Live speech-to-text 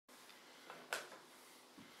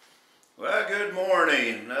Well, good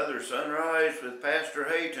morning. Another sunrise with Pastor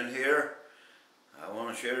Hayton here. I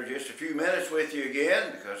want to share just a few minutes with you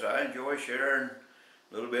again because I enjoy sharing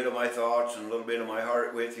a little bit of my thoughts and a little bit of my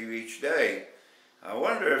heart with you each day. I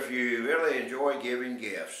wonder if you really enjoy giving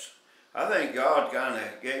gifts. I think God kind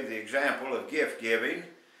of gave the example of gift giving.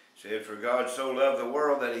 He said, "For God so loved the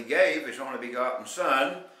world that He gave His only begotten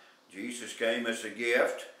Son." Jesus came as a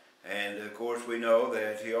gift, and of course we know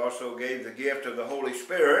that He also gave the gift of the Holy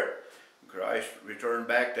Spirit. Christ returned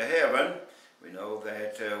back to heaven. We know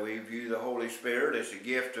that we view the Holy Spirit as a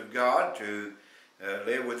gift of God to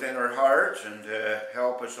live within our hearts and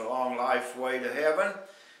help us along life's way to heaven.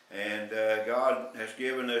 And God has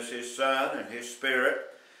given us His Son and His Spirit.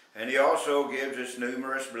 And He also gives us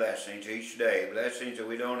numerous blessings each day. Blessings that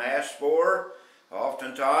we don't ask for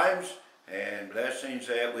oftentimes, and blessings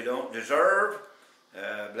that we don't deserve,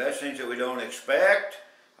 blessings that we don't expect.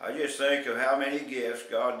 I just think of how many gifts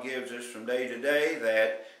God gives us from day to day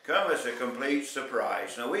that come as a complete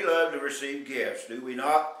surprise. Now, we love to receive gifts, do we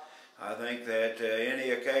not? I think that any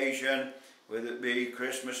occasion, whether it be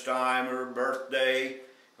Christmas time or birthday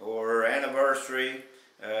or anniversary,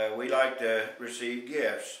 we like to receive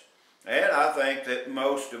gifts. And I think that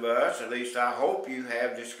most of us, at least I hope you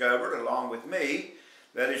have discovered along with me,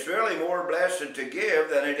 that it's really more blessed to give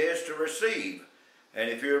than it is to receive. And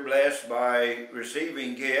if you're blessed by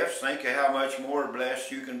receiving gifts, think of how much more blessed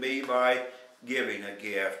you can be by giving a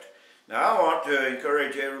gift. Now, I want to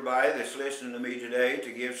encourage everybody that's listening to me today to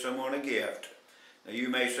give someone a gift. Now, you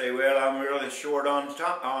may say, "Well, I'm really short on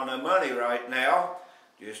money right now.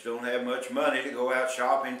 Just don't have much money to go out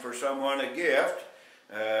shopping for someone a gift."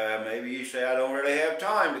 Maybe you say, "I don't really have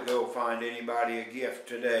time to go find anybody a gift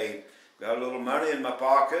today. Got a little money in my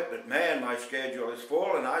pocket, but man, my schedule is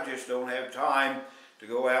full and I just don't have time to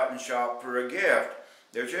go out and shop for a gift."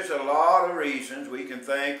 There's just a lot of reasons we can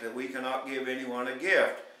think that we cannot give anyone a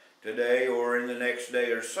gift today or in the next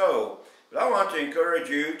day or so. But I want to encourage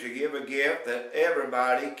you to give a gift that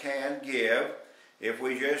everybody can give if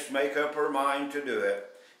we just make up our mind to do it.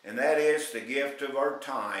 And that is the gift of our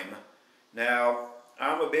time. Now,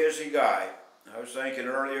 I'm a busy guy. I was thinking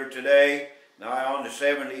earlier today, now on to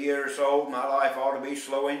 70 years old, my life ought to be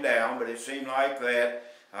slowing down, but it seemed like that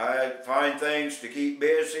I find things to keep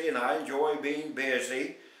busy, and I enjoy being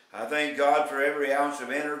busy. I thank God for every ounce of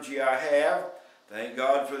energy I have. Thank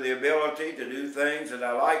God for the ability to do things that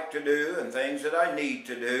I like to do and things that I need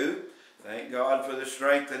to do. Thank God for the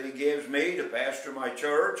strength that He gives me to pastor my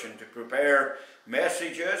church and to prepare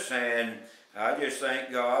messages. And I just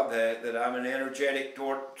thank God that I'm an energetic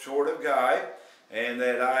sort of guy and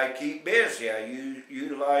that I keep busy. I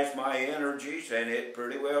utilize my energies, and it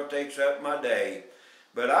pretty well takes up my day.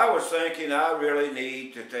 But I was thinking I really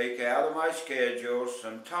need to take out of my schedule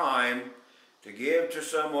some time to give to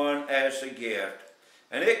someone as a gift.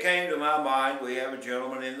 And it came to my mind, we have a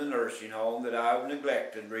gentleman in the nursing home that I've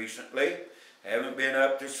neglected recently. Haven't been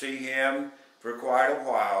up to see him for quite a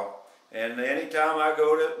while. And anytime I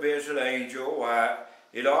go to visit Angel, why,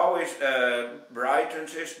 it always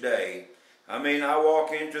brightens his day. I mean, I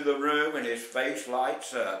walk into the room and his face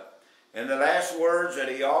lights up. And the last words that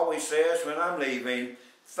he always says when I'm leaving,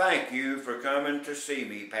 "Thank you for coming to see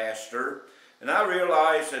me, Pastor." And I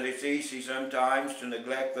realize that it's easy sometimes to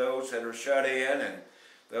neglect those that are shut in and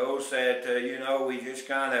those that, we just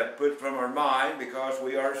kind of put from our mind because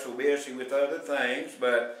we are so busy with other things.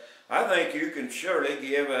 But I think you can surely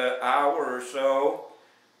give an hour or so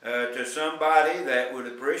to somebody that would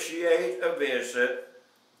appreciate a visit.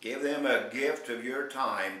 Give them a gift of your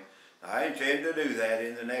time. I intend to do that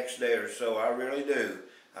in the next day or so. I really do.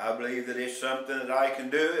 I believe that it's something that I can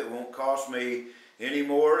do. It won't cost me any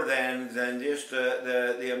more than just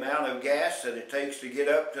the amount of gas that it takes to get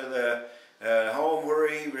up to the home where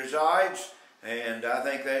he resides. And I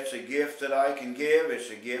think that's a gift that I can give. It's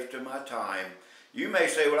a gift of my time. You may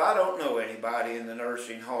say, "Well, I don't know anybody in the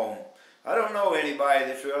nursing home. I don't know anybody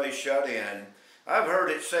that's really shut in." I've heard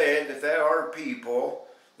it said that there are people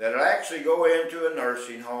that will actually go into a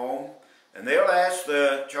nursing home and they'll ask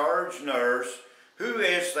the charge nurse, "Who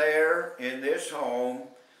is there in this home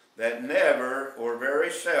that never or very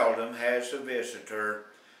seldom has a visitor?"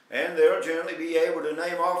 And they'll generally be able to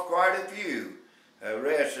name off quite a few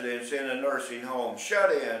residents in a nursing home,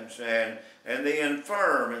 shut-ins and the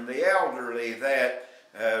infirm and the elderly that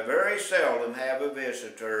very seldom have a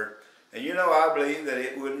visitor. And I believe that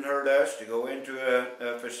it wouldn't hurt us to go into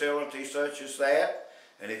a facility such as that.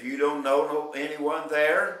 And if you don't know anyone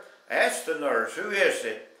there, ask the nurse, "Who is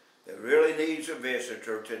it that really needs a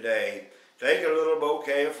visitor today?" Take a little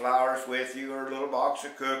bouquet of flowers with you or a little box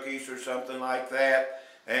of cookies or something like that,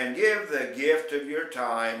 and give the gift of your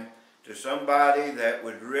time to somebody that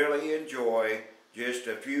would really enjoy just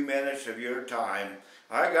a few minutes of your time.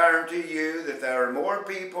 I guarantee you that there are more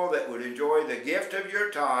people that would enjoy the gift of your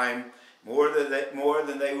time more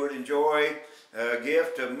than they would enjoy a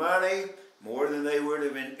gift of money, more than they would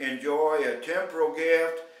enjoy a temporal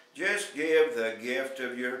gift. Just give the gift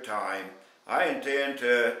of your time. I intend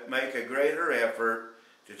to make a greater effort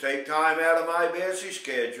to take time out of my busy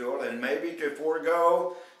schedule and maybe to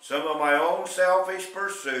forego some of my own selfish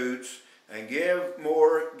pursuits and give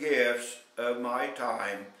more gifts of my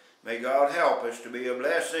time. May God help us to be a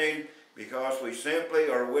blessing because we simply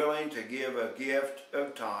are willing to give a gift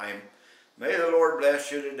of time. May the Lord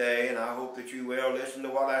bless you today, and I hope that you will listen to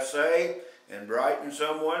what I say and brighten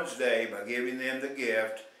someone's day by giving them the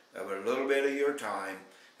gift of a little bit of your time.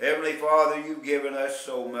 Heavenly Father, you've given us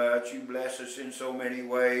so much. You bless us in so many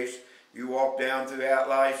ways. You walk down throughout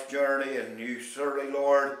life's journey, and you certainly,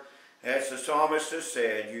 Lord, as the psalmist has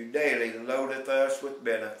said, you daily loadeth us with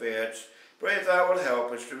benefits. Pray that thou wilt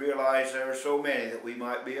help us to realize there are so many that we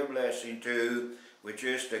might be a blessing to with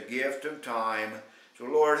just a gift of time. So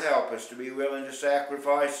Lord, help us to be willing to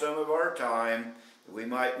sacrifice some of our time that we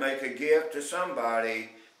might make a gift to somebody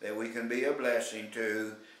that we can be a blessing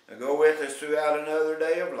to. Now go with us throughout another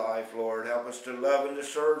day of life, Lord. Help us to love and to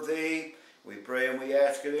serve Thee. We pray and we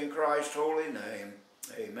ask it in Christ's holy name.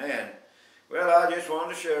 Amen. Well, I just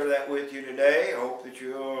wanted to share that with you today. I hope that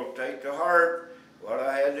you'll take to heart what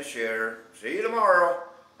I had to share. See you tomorrow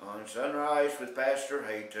on Sunrise with Pastor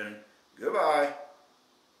Hayton. Goodbye.